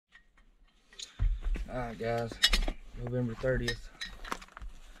Alright guys, November 30th,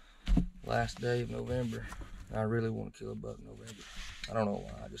 last day of November. I really want to kill a buck in November. I don't know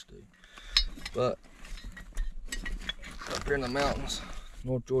why, I just do. But up here in the mountains,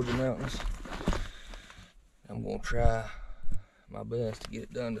 North Georgia mountains, I'm gonna try my best to get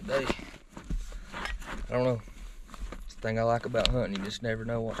it done today. I don't know. It's the thing I like about hunting, you just never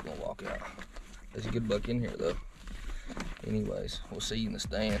know what's gonna walk out. There's a good buck in here though. Anyways, we'll see you in the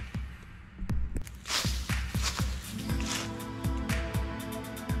stand.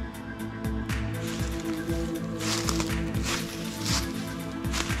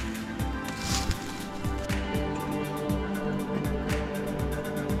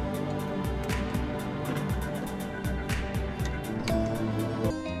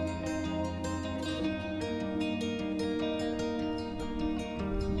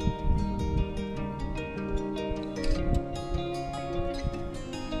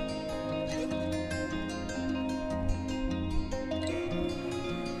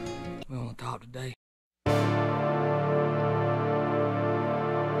 We're on the top today.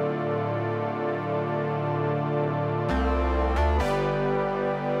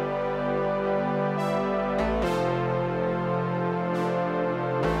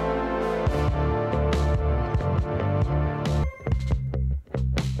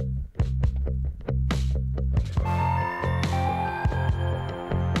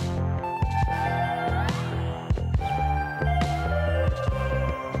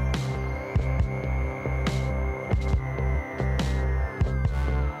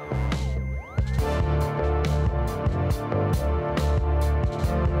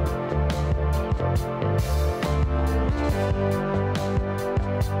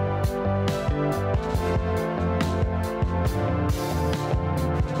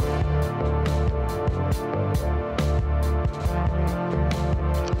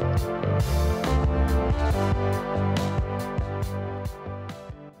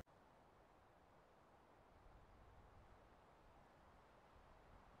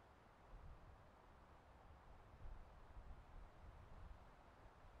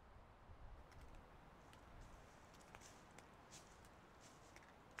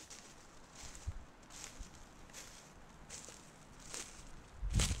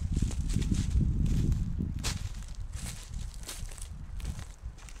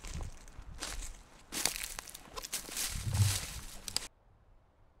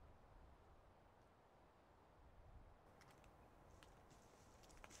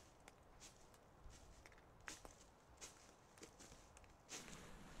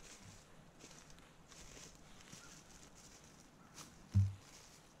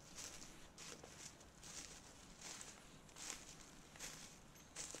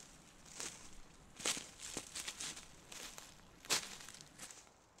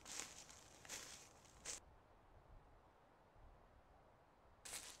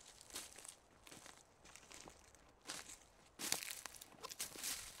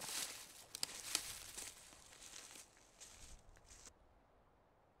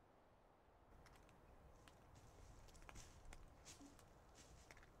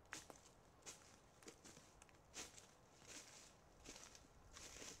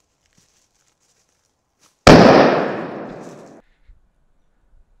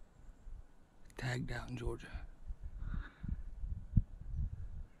 Tagged out in Georgia.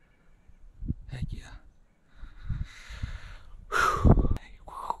 Heck yeah. Whew. Hey,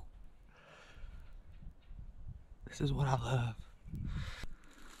 whew. This is what I love.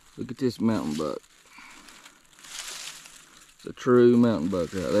 Look at this mountain buck. It's a true mountain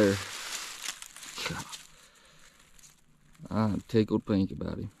buck right there. God. I'm tickled pink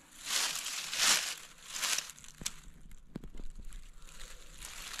about him.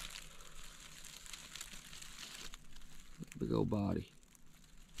 Big old body.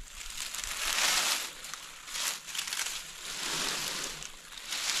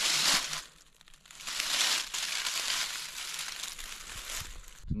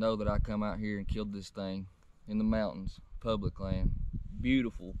 To know that I come out here and killed this thing in the mountains, public land,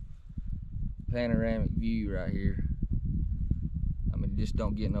 beautiful panoramic view right here. I mean, just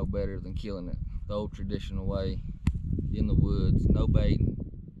don't get no better than killing it the old traditional way, in the woods, no baiting.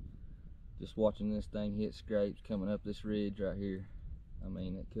 Just watching this thing hit scrapes coming up this ridge right here. I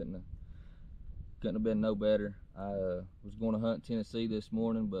mean, it couldn't have been no better. I was going to hunt Tennessee this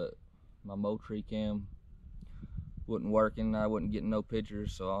morning, but my Moultrie cam wasn't working. I wasn't getting no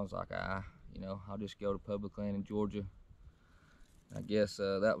pictures, so I was like, you know, I'll just go to public land in Georgia. I guess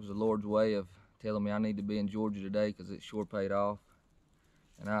that was the Lord's way of telling me I need to be in Georgia today, because it sure paid off.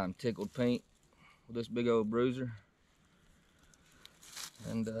 And I'm tickled pink with this big old bruiser.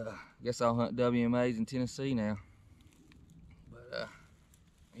 And guess I'll hunt WMAs in Tennessee now. But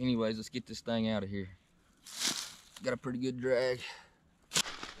anyways, let's get this thing out of here. Got a pretty good drag.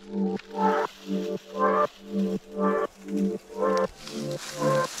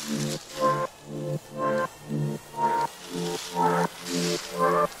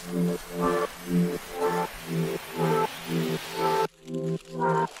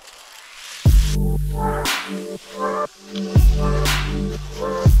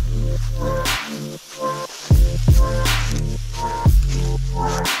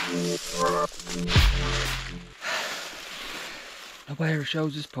 Nobody ever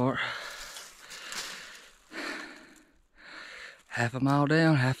shows this part. Half a mile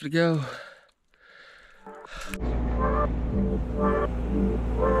down, half to go.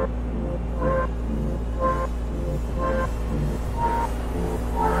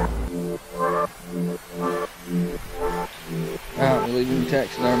 Alright, we're leaving the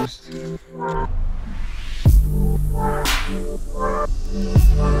taxidermist. So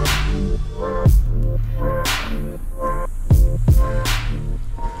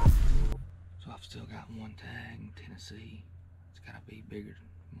I've still got one tag in Tennessee. It's gotta be bigger,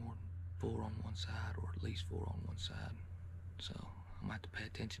 more than 4 on one side, or at least 4 on one side. So I'm gonna have to pay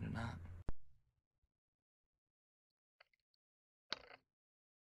attention tonight.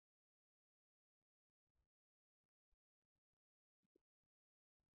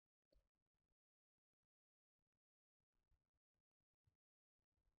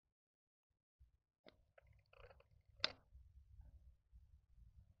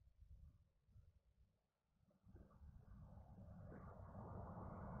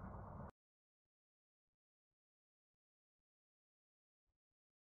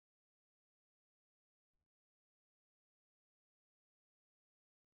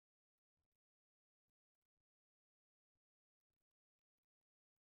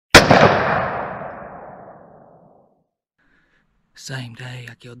 Same day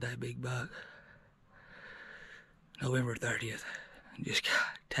I killed that big buck, November 30th, and just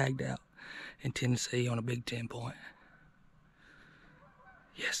got tagged out in Tennessee on a big 10 point.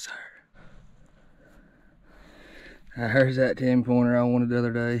 Yes, sir. Here's that 10 pointer I wanted the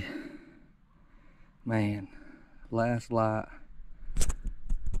other day. Man, last light,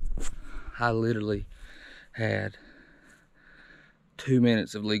 I literally had 2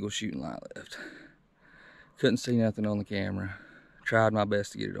 minutes of legal shooting light left. Couldn't see nothing on the camera. Tried my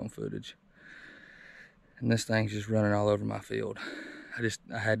best to get it on footage. And this thing's just running all over my field.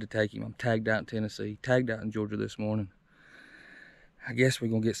 I had to take him. I'm tagged out in Tennessee, tagged out in Georgia this morning. I guess we're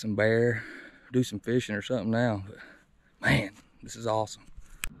gonna get some bear, do some fishing or something now, but man, this is awesome.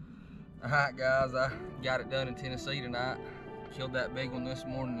 All right, guys, I got it done in Tennessee tonight. Killed that big one this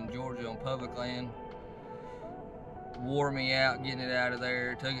morning in Georgia on public land. Wore me out getting it out of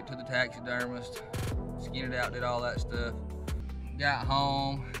there, took it to the taxidermist, skinned it out, did all that stuff. Got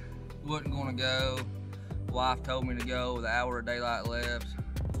home, wasn't gonna go. Wife told me to go with an hour of daylight left.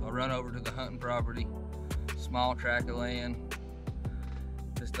 So I run over to the hunting property, small tract of land.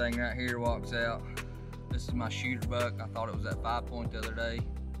 This thing right here walks out. This is my shooter buck. I thought it was that 5 point the other day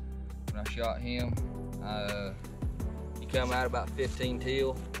when I shot him. He come out about 15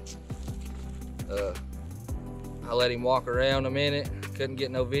 teal. I let him walk around a minute. Couldn't get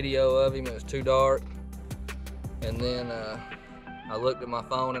no video of him, it was too dark. And then I looked at my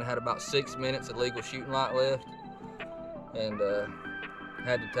phone and had about 6 minutes of legal shooting light left, and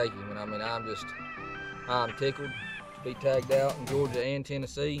had to take him. And I mean, I'm tickled to be tagged out in Georgia and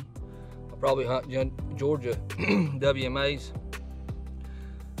Tennessee. I'll probably hunt Georgia WMAs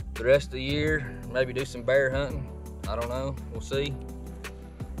the rest of the year, maybe do some bear hunting. I don't know, we'll see.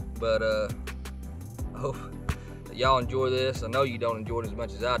 But I hope that y'all enjoy this. I know you don't enjoy it as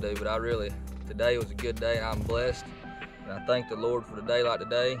much as I do, but today was a good day and I'm blessed. And I thank the Lord for the day like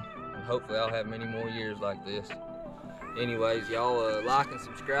today, and hopefully I'll have many more years like this. Anyways, y'all like and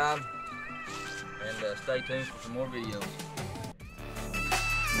subscribe, and stay tuned for some more videos.